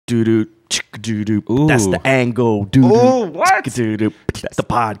Doo-doo. Ooh. That's the angle. Ooh, what? That's the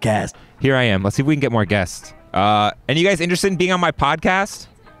podcast. Here I am. Let's see if we can get more guests. And you guys interested in being on my podcast?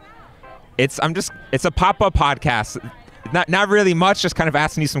 It's a pop-up podcast. Not really much, just kind of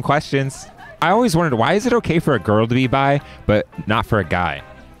asking you some questions. I always wondered, why is it okay for a girl to be bi, but not for a guy?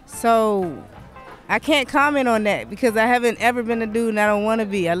 So, I can't comment on that because I haven't ever been a dude and I don't want to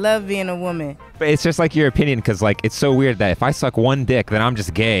be. I love being a woman. But it's just like your opinion, because like it's so weird that if I suck one dick, then I'm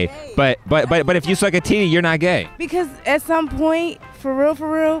just gay. But if you suck a titty, you're not gay. Because at some point, for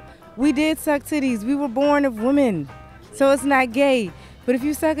real, we did suck titties. We were born of women, so it's not gay. But if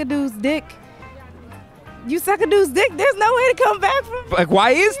you suck a dude's dick, there's no way to come back from. Like,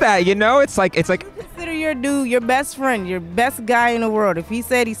 why is that? You know, it's like. Consider your dude your best friend, your best guy in the world. If he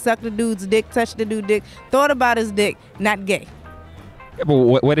said he sucked the dude's dick, touched the dude's dick, thought about his dick, not gay. Yeah, but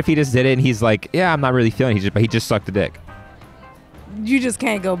what if he just did it and he's like, yeah, I'm not really feeling it, but he just sucked the dick? You just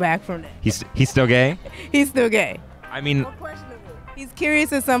can't go back from that. He's still gay? He's still gay. I mean, he's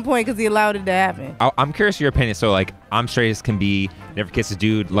curious at some point because he allowed it to happen. I'm curious your opinion. So like, I'm straight as can be, never kiss a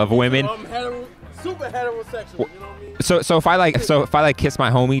dude, love a woman. Super heterosexual. You know what I mean? So if I like kiss my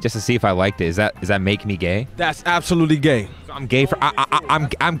homie just to see if I liked it, does that make me gay? That's absolutely gay. So I'm gay for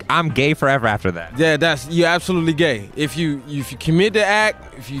I'm gay forever after that. Yeah, you're absolutely gay. If you commit the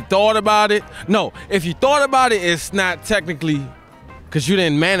act, if you thought about it, no. If you thought about it, it's not technically because you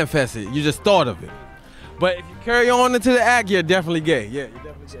didn't manifest it. You just thought of it. But if you carry on into the act, you're definitely gay. Yeah, you're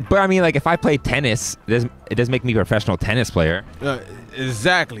definitely gay. But I mean, like if I play tennis, it does make me a professional tennis player.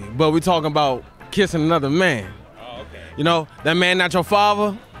 Exactly. But we're talking about kissing another man. Oh, okay. You know, that man not your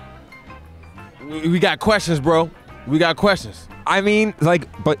father. We got questions, bro. We got questions. I mean,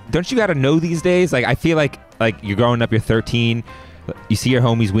 like, but don't you gotta know these days? Like, I feel like you're growing up, you're 13, you see your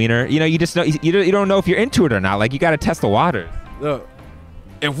homie's wiener. You know, you just know you don't know if you're into it or not. Like, you gotta test the waters. Look,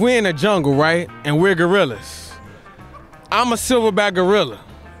 if we're in the jungle, right, and we're gorillas, I'm a silverback gorilla.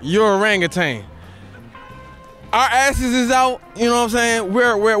 You're a orangutan. Our asses is out. You know what I'm saying?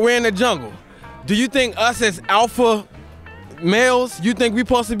 We're in the jungle. Do you think us as alpha males, you think we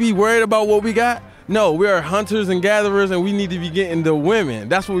supposed to be worried about what we got? No, we are hunters and gatherers, and we need to be getting the women.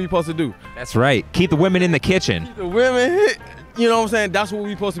 That's what we supposed to do. That's right. Keep the women in the kitchen. Keep the women hit. You know what I'm saying? That's what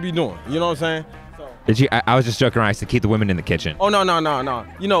we supposed to be doing. You know what I'm saying? I was just joking around. I said keep the women in the kitchen. Oh no.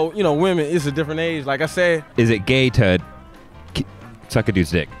 You know, women. It's a different age. Like I said. Is it gay to suck a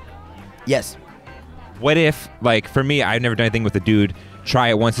dude's dick? Yes. What if, like, for me, I've never done anything with a dude. Try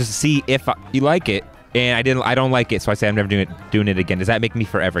it once just to see if you like it, and I don't like it, so I say I'm never doing it again. Does that make me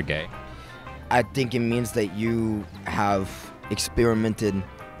forever gay? I think it means that you have experimented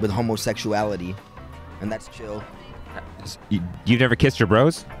with homosexuality, and that's chill. You've never kissed your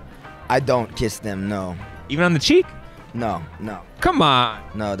bros? I don't kiss them, no. Even on the cheek? No. Come on.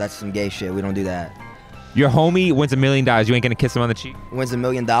 No, that's some gay shit. We don't do that. Your homie wins $1 million. You ain't gonna kiss him on the cheek? Wins $1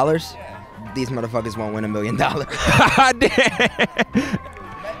 million? These motherfuckers won't win $1 million.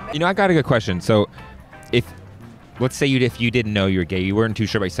 You know, I got a good question. So, let's say if you didn't know you were gay, you weren't too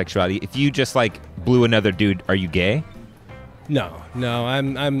sure about your sexuality. If you just like blew another dude, are you gay? No,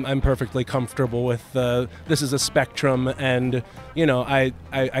 I'm perfectly comfortable with this is a spectrum, and you know,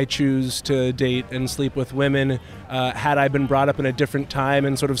 I choose to date and sleep with women. Had I been brought up in a different time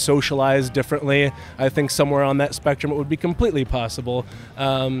and sort of socialized differently, I think somewhere on that spectrum it would be completely possible.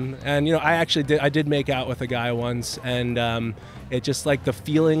 And you know, I did make out with a guy once, and it just like the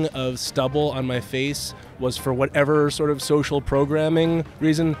feeling of stubble on my face was, for whatever sort of social programming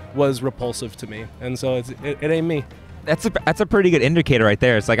reason, was repulsive to me, and so it ain't me. That's a pretty good indicator right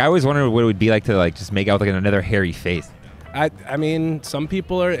there. It's like I always wondered what it would be like to like just make out with like another hairy face. I mean, some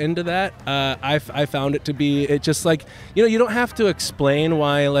people are into that. I found it to be, it just like, you know, you don't have to explain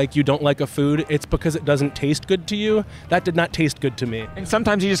why like you don't like a food. It's because it doesn't taste good to you. That did not taste good to me. And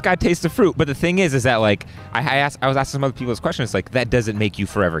sometimes you just gotta taste the fruit. But the thing is that like I was asking some other people this question. It's like, that doesn't make you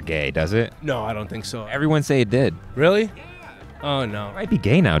forever gay, does it? No, I don't think so. Everyone say it did. Really? Oh no. You might be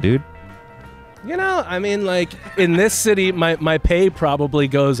gay now, dude. You know, I mean, like, in this city, my pay probably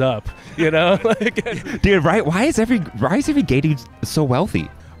goes up, you know? Like, dude, right? Why is every gay dude so wealthy?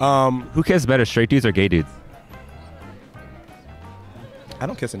 Who cares better, straight dudes or gay dudes? I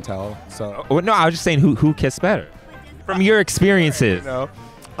don't kiss and tell, so. Oh, no, I was just saying who kiss better? From your experiences. No.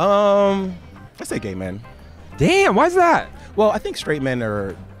 I say gay men. Damn, why's that? Well, I think straight men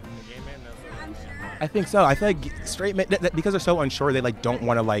are. I think so. I feel like straight men, because they're so unsure, they like don't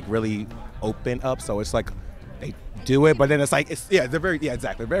want to like really open up. So it's like they do it, but then it's like they're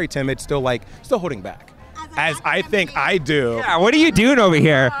exactly very timid, still holding back. As I think I do. Yeah, what are you doing over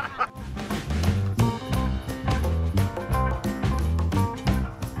here?